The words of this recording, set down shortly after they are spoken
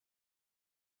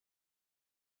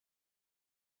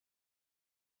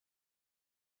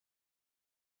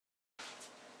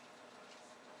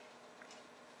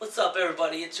What's up,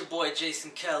 everybody? It's your boy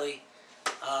Jason Kelley.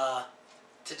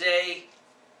 Today,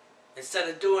 instead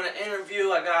of doing an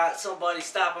interview, I got somebody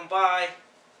stopping by.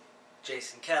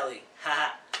 Jason Kelley,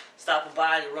 haha, stopping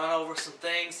by to run over some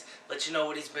things, let you know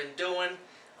what he's been doing.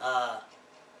 The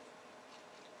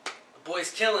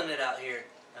boy's killing it out here.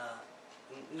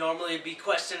 Normally it'd be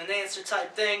question and answer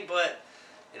type thing, but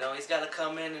you know he's got to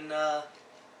come in and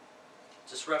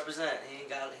just represent. He ain't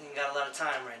got a lot of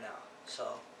time right now,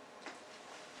 so.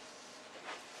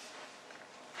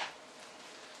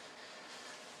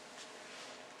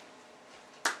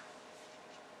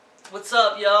 What's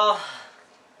up, y'all?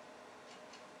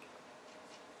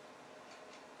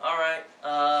 Alright,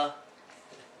 I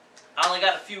only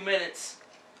got a few minutes.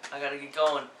 I gotta get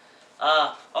going.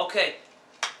 Okay,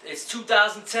 it's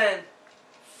 2010,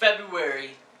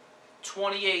 February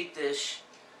 28th-ish.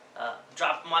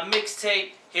 Dropping my mixtape.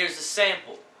 Here's a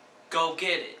sample. Go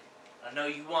get it. I know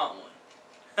you want one.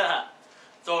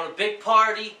 Throwing a big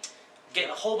party,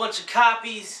 getting a whole bunch of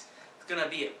copies. It's gonna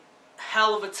be a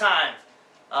hell of a time.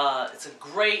 It's a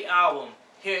great album.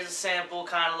 Here's a sample,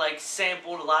 kind of like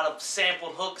sampled, a lot of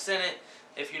sampled hooks in it,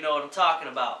 if you know what I'm talking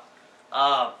about.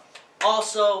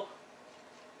 Also,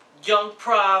 Young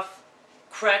Prof,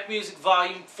 Crack Music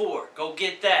Volume 4. Go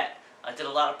get that. I did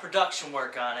a lot of production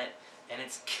work on it, and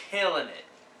it's killing it.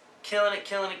 Killing it,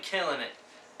 killing it, killing it.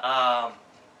 I'm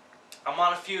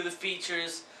on a few of the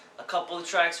features. A couple of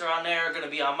tracks are on there, are going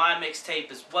to be on my mixtape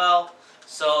as well.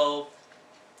 So,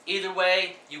 either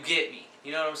way, you get me.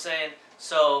 You know what I'm saying?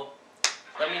 So,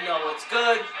 let me know what's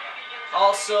good.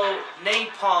 Also,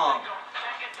 Napalm,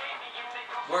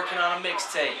 working on a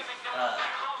mixtape.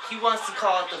 He wants to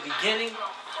call it The Beginning,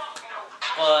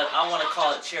 but I want to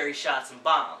call it Cherry Shots and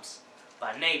Bombs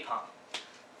by Napalm.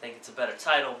 I think it's a better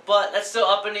title, but that's still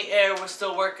up in the air. We're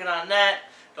still working on that.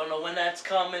 Don't know when that's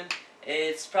coming.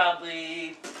 It's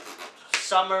probably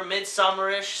summer,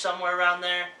 midsummer-ish, somewhere around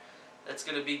there. That's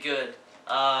going to be good.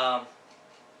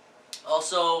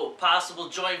 Also, possible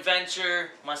joint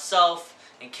venture, myself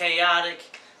and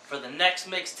Chaotic for the next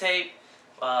mixtape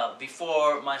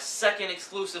before my second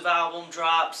exclusive album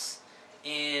drops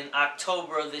in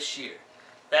October of this year.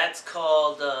 That's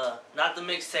called, not the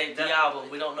mixtape, the album.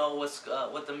 We don't know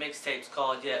what the mixtape's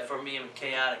called yet for me and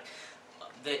Chaotic.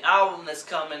 The album that's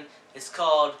coming is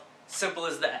called Simple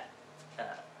as That.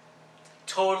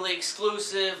 Totally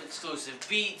exclusive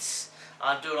beats.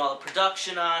 I'm doing all the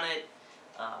production on it.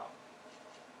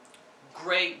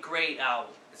 Great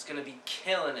album. It's going to be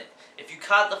killing it. If you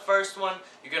caught the first one,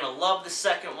 you're going to love the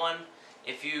second one.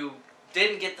 If you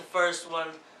didn't get the first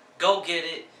one, go get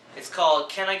it. It's called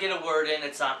Can I Get a Word In?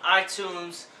 It's on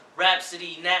iTunes,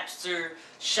 Rhapsody, Napster,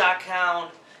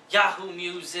 Shockhound, Yahoo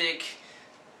Music.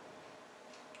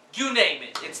 You name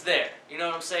it, it's there. You know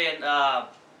what I'm saying? I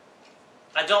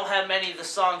don't have many of the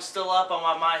songs still up on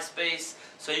my MySpace,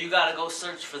 so you got to go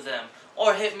search for them.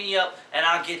 Or hit me up and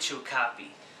I'll get you a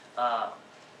copy.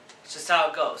 It's just how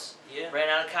it goes. Yeah. Ran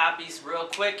out of copies real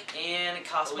quick, and it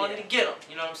costs money to get them.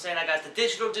 You know what I'm saying? I got the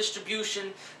digital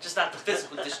distribution, just not the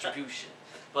physical distribution.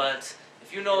 But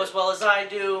if you know as well as I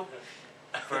do,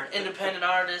 for an independent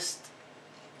artist,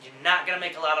 you're not going to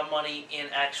make a lot of money in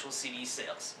actual CD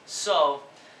sales. So,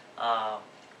 yeah,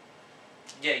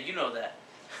 you know that.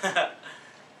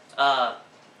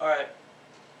 Alright.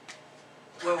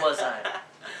 Where was I?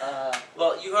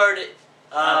 Well, you heard it.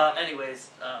 Anyways,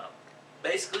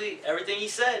 basically everything he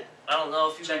said. I don't know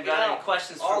if you got any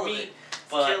questions for me,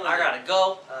 but I gotta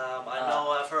go. I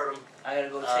know I've heard him. I gotta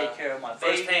go take care of my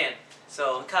baby. Firsthand.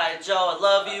 So, Kaya Joe, I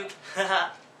love you.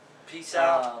 Peace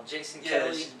out. Jason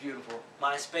Kelley. This is beautiful.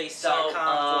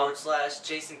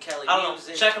 MySpace.com/Jason Kelley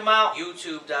Music. Check him out.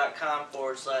 YouTube.com/.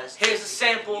 Here's a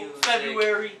sample. Music.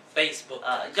 February. Facebook.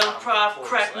 Young Prof,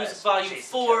 Crack Music Volume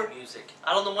 4.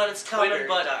 I don't know when it's coming,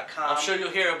 but I'm sure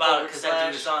you'll hear about it because that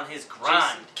dude is on his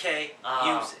grind. Jason K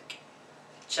Music.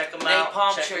 Check him out.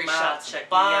 Napalm, Cherry Shots,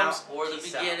 Bombs, or The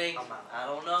Beginning. I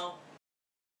don't know.